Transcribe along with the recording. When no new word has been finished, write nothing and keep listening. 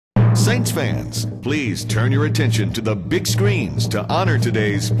Saints fans, please turn your attention to the big screens to honor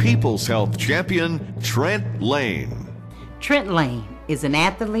today's People's Health Champion, Trent Lane. Trent Lane is an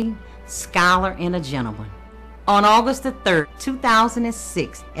athlete, scholar, and a gentleman. On August the 3rd,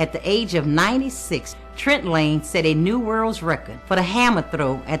 2006, at the age of 96, Trent Lane set a new world's record for the hammer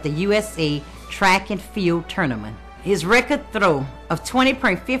throw at the USA Track and Field Tournament. His record throw of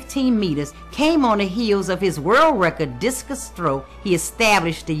 20.15 meters came on the heels of his world record discus throw he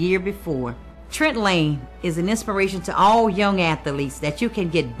established the year before. Trent Lane is an inspiration to all young athletes that you can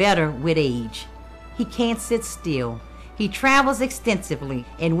get better with age. He can't sit still. He travels extensively,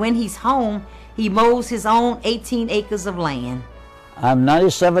 and when he's home, he mows his own 18 acres of land. I'm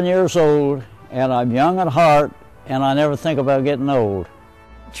 97 years old, and I'm young at heart, and I never think about getting old.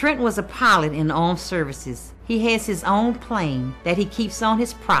 Trent was a pilot in the armed services. He has his own plane that he keeps on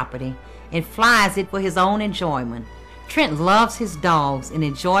his property and flies it for his own enjoyment. Trent loves his dogs and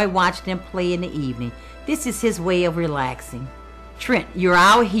enjoys watching them play in the evening. This is his way of relaxing. Trent, you're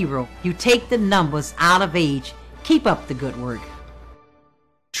our hero. You take the numbers out of age. Keep up the good work.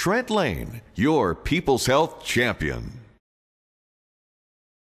 Trent Lane, your People's Health Champion.